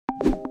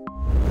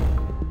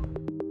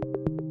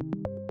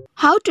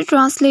How to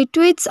translate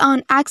tweets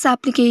on X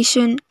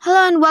application.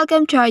 Hello and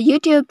welcome to our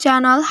YouTube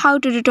channel How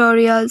to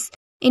Tutorials.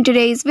 In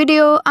today's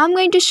video, I'm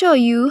going to show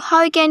you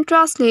how you can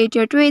translate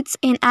your tweets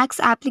in X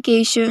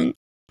application.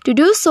 To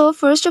do so,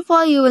 first of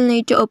all, you will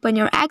need to open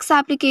your X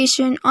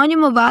application on your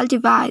mobile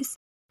device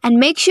and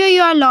make sure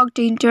you are logged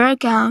into your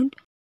account.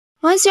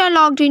 Once you are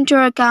logged into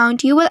your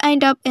account, you will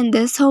end up in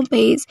this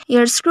homepage.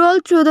 Here, scroll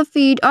through the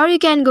feed or you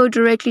can go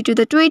directly to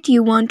the tweet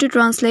you want to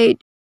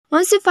translate.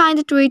 Once you find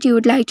the tweet you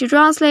would like to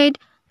translate,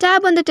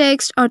 tap on the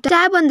text or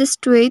tap on this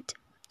tweet.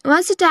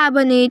 Once you tap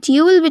on it,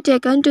 you will be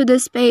taken to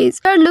this page.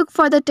 Here, look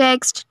for the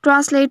text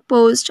Translate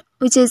Post,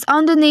 which is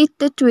underneath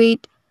the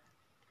tweet.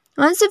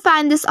 Once you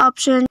find this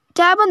option,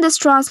 tap on this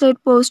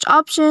Translate Post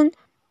option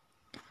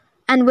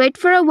and wait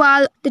for a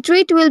while. The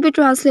tweet will be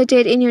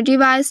translated in your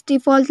device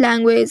default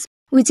language,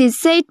 which is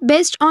set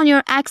based on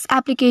your X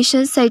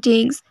application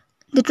settings.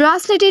 The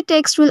translated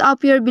text will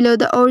appear below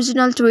the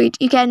original tweet.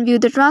 You can view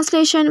the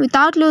translation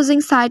without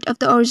losing sight of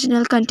the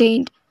original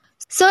content.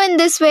 So in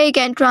this way, you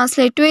can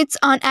translate tweets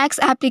on X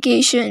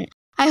application.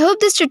 I hope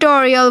this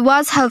tutorial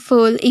was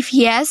helpful. If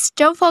yes,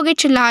 don't forget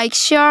to like,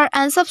 share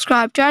and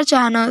subscribe to our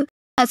channel.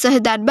 Also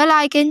hit that bell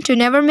icon to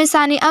never miss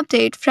any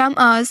update from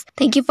us.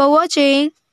 Thank you for watching.